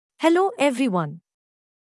Hello everyone.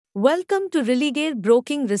 Welcome to Religare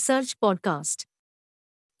Broking Research Podcast.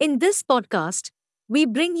 In this podcast, we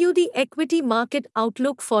bring you the equity market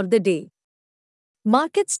outlook for the day.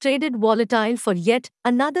 Markets traded volatile for yet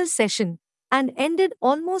another session and ended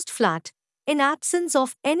almost flat in absence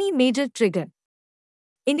of any major trigger.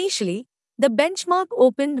 Initially, the benchmark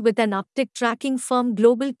opened with an uptick tracking firm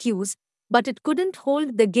global cues, but it couldn't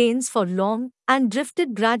hold the gains for long and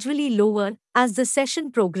drifted gradually lower as the session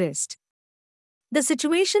progressed. The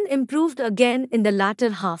situation improved again in the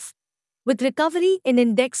latter half, with recovery in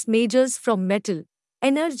index majors from metal,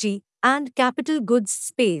 energy, and capital goods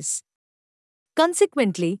space.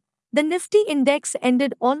 Consequently, the Nifty index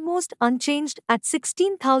ended almost unchanged at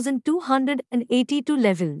 16,282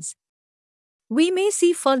 levels. We may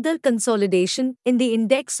see further consolidation in the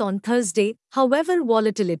index on Thursday, however,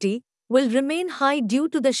 volatility will remain high due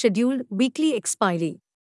to the scheduled weekly expiry.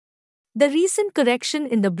 The recent correction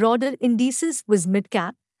in the broader indices with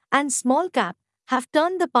mid-cap and small-cap have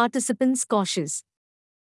turned the participants cautious.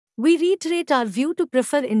 We reiterate our view to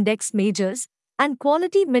prefer index majors and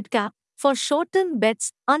quality mid-cap for short-term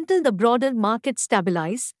bets until the broader market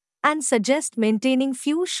stabilize and suggest maintaining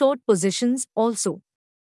few short positions also.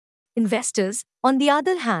 Investors, on the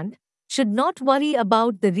other hand, should not worry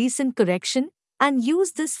about the recent correction and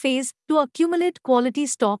use this phase to accumulate quality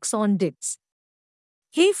stocks on dips.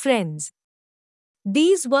 Hey friends!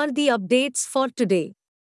 These were the updates for today.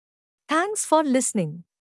 Thanks for listening.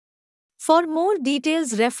 For more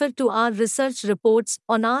details, refer to our research reports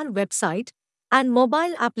on our website and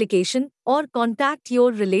mobile application or contact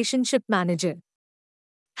your relationship manager.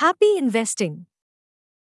 Happy investing!